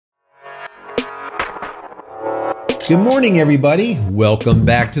Good morning, everybody. Welcome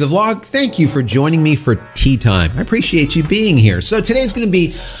back to the vlog. Thank you for joining me for tea time. I appreciate you being here. So today's going to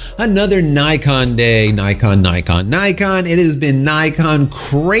be another Nikon day. Nikon. It has been Nikon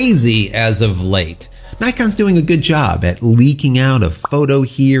crazy as of late. Nikon's doing a good job at leaking out a photo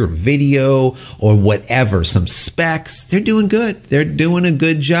here, video, or whatever, some specs. They're doing good. They're doing a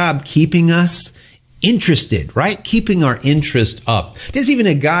good job keeping us interested, right? Keeping our interest up. There's even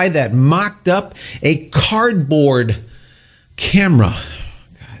a guy that mocked up a cardboard camera.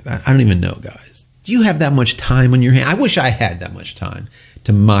 God, I don't even know, guys. Do you have that much time on your hand? I wish I had that much time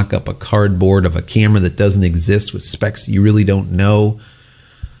to mock up a cardboard of a camera that doesn't exist with specs you really don't know.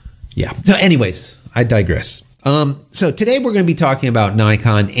 Yeah. So anyways, I digress. So today we're going to be talking about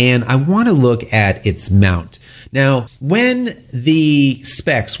Nikon, and I want to look at its mount. Now, when the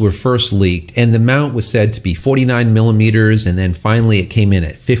specs were first leaked and the mount was said to be 49 millimeters, and then finally it came in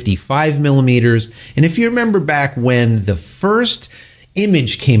at 55 millimeters. And if you remember back when the first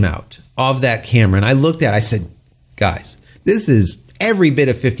image came out of that camera, and I looked at it, I said, guys, this is every bit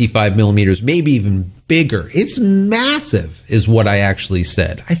of 55 millimeters, maybe even bigger. It's massive, is what I actually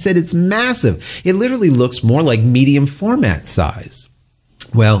said. I said it's massive. It literally looks more like medium format size.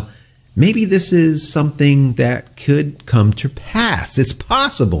 Well, maybe this is something that could come to pass. It's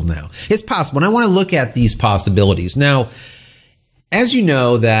possible now. It's possible. And I want to look at these possibilities. Now, as you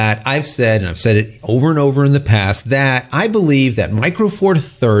know, that I've said, and I've said it over and over in the past, that I believe that Micro Four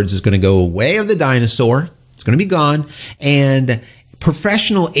Thirds is going to go way of the dinosaur. It's going to be gone. And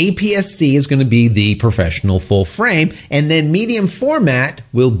professional APS-C is going to be the professional full frame, and then medium format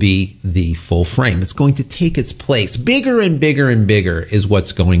will be the full frame. It's going to take its place. Bigger and bigger and bigger is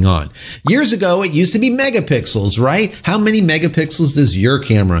what's going on. Years ago, it used to be megapixels, right? How many megapixels does your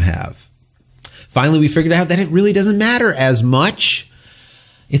camera have? Finally, we figured out that it really doesn't matter as much.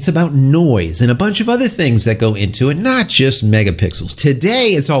 It's about noise and a bunch of other things that go into it, not just megapixels. Today,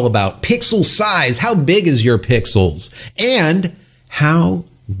 it's all about pixel size. How big is your pixels? And how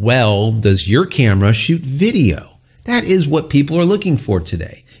well does your camera shoot video? That is what people are looking for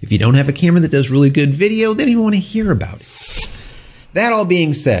today. If you don't have a camera that does really good video, they don't even want to hear about it. That all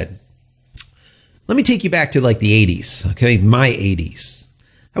being said, let me take you back to like the 80s, okay? My 80s.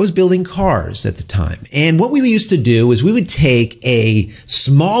 I was building cars at the time. And what we used to do is we would take a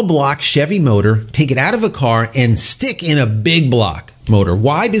small block Chevy motor, take it out of a car, and stick in a big block motor.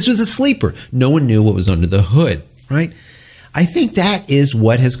 Why? Because it was a sleeper. No one knew what was under the hood, right? I think that is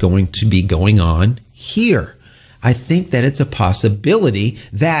what is going to be going on here. I think that it's a possibility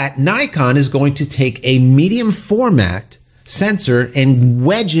that Nikon is going to take a medium format sensor and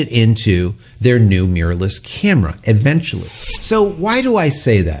wedge it into their new mirrorless camera eventually. So why do I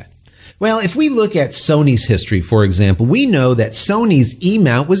say that? Well, if we look at Sony's history, for example, we know that Sony's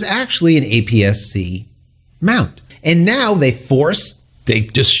E-mount was actually an APS-C mount. And now they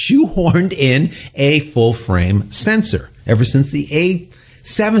just shoehorned in a full frame sensor ever since the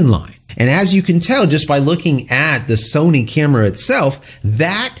A7 line. And as you can tell just by looking at the Sony camera itself,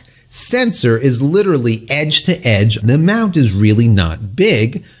 that sensor is literally edge to edge. The mount is really not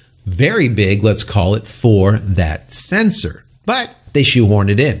big, very big, let's call it, for that sensor. But they shoehorned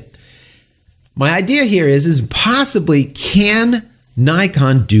it in. My idea here is possibly can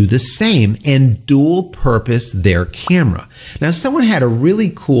Nikon do the same and dual purpose their camera? Now, someone had a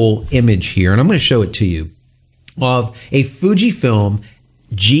really cool image here, and I'm going to show it to you, of a Fujifilm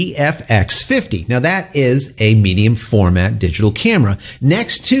GFX50. Now, that is a medium format digital camera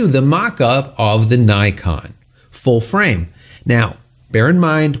next to the mock-up of the Nikon full frame. Now, bear in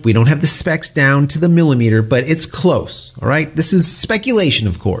mind, we don't have the specs down to the millimeter, but it's close, all right? This is speculation,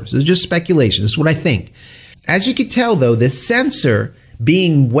 of course. This is just speculation. This is what I think. As you can tell, though, this sensor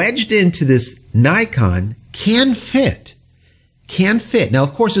being wedged into this Nikon can fit. Now,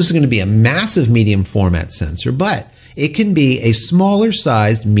 of course, this is going to be a massive medium format sensor, but it can be a smaller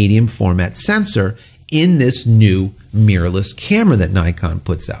sized medium format sensor in this new mirrorless camera that Nikon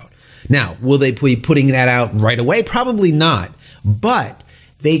puts out. Now, will they be putting that out right away? Probably not, but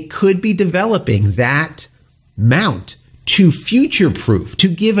they could be developing that mount to future-proof, to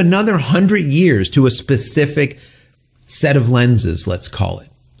give another 100 years to a specific set of lenses, let's call it.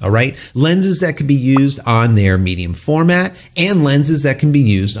 All right, lenses that could be used on their medium format and lenses that can be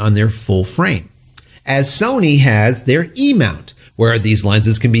used on their full frame. As Sony has their E-mount, where these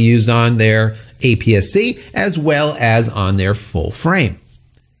lenses can be used on their APS-C as well as on their full frame.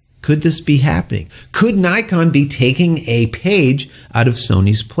 Could this be happening? Could Nikon be taking a page out of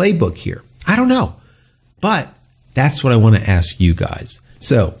Sony's playbook here? I don't know, but that's what I want to ask you guys.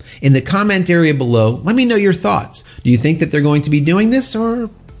 So in the comment area below, let me know your thoughts. Do you think that they're going to be doing this, or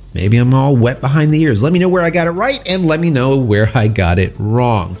Maybe I'm all wet behind the ears. Let me know where I got it right and let me know where I got it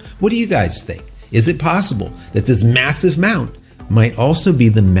wrong. What do you guys think? Is it possible that this massive mount might also be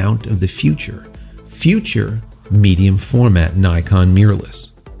the mount of the future? Future medium format Nikon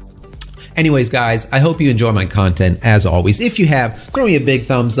mirrorless. Anyways, guys, I hope you enjoy my content as always. If you have, throw me a big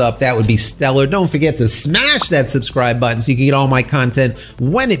thumbs up. That would be stellar. Don't forget to smash that subscribe button so you can get all my content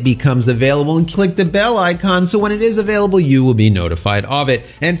when it becomes available, and click the bell icon so when it is available, you will be notified of it.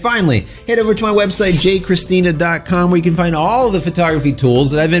 And finally, head over to my website, JCristina.com, where you can find all the photography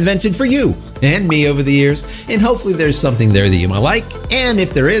tools that I've invented for you and me over the years. And hopefully there's something there that you might like. And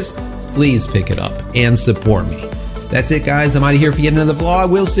if there is, please pick it up and support me. That's it, guys. I'm out of here for yet another vlog.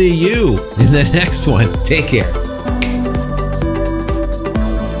 We'll see you in the next one. Take care.